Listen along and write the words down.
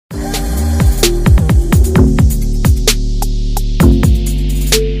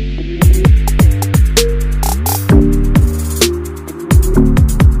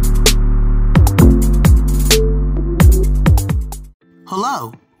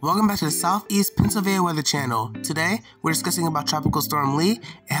Welcome back to the Southeast Pennsylvania Weather Channel. Today, we're discussing about Tropical Storm Lee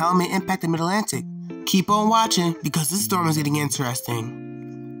and how it may impact the Mid-Atlantic. Keep on watching because this storm is getting interesting.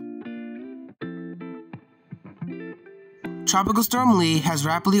 Tropical Storm Lee has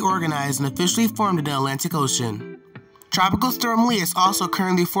rapidly organized and officially formed in the Atlantic Ocean. Tropical Storm Lee is also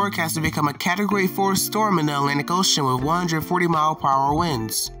currently forecast to become a Category 4 storm in the Atlantic Ocean with 140-mile-per-hour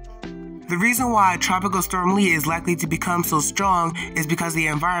winds. The reason why Tropical Storm Lee is likely to become so strong is because of the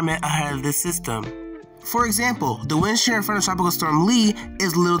environment ahead of this system. For example, the wind shear in front of Tropical Storm Lee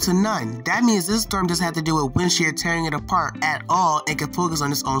is little to none. That means this storm doesn't have to do with wind shear tearing it apart at all and can focus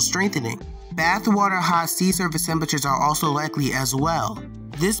on its own strengthening. Bathwater high sea surface temperatures are also likely as well.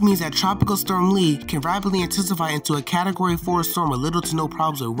 This means that Tropical Storm Lee can rapidly intensify into a Category 4 storm with little to no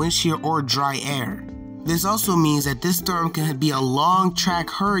problems with wind shear or dry air. This also means that this storm can be a long-track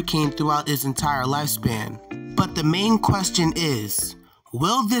hurricane throughout its entire lifespan. But the main question is,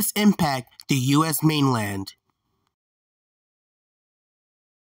 will this impact the US mainland?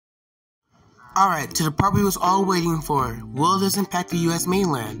 Alright, to the part we was all waiting for, will this impact the US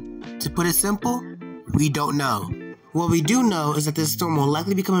mainland? To put it simple, we don't know. What we do know is that this storm will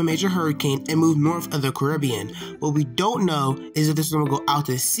likely become a major hurricane and move north of the Caribbean. What we don't know is if this storm will go out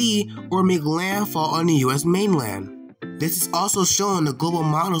to sea or make landfall on the US mainland. This is also shown in the global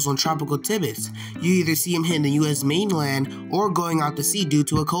models on tropical tivots. You either see them hitting the US mainland or going out to sea due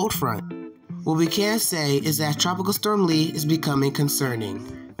to a cold front. What we can say is that Tropical Storm Lee is becoming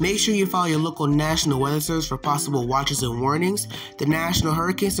concerning. Make sure you follow your local National Weather Service for possible watches and warnings, the National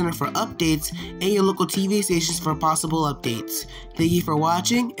Hurricane Center for updates, and your local TV stations for possible updates. Thank you for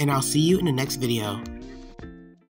watching, and I'll see you in the next video.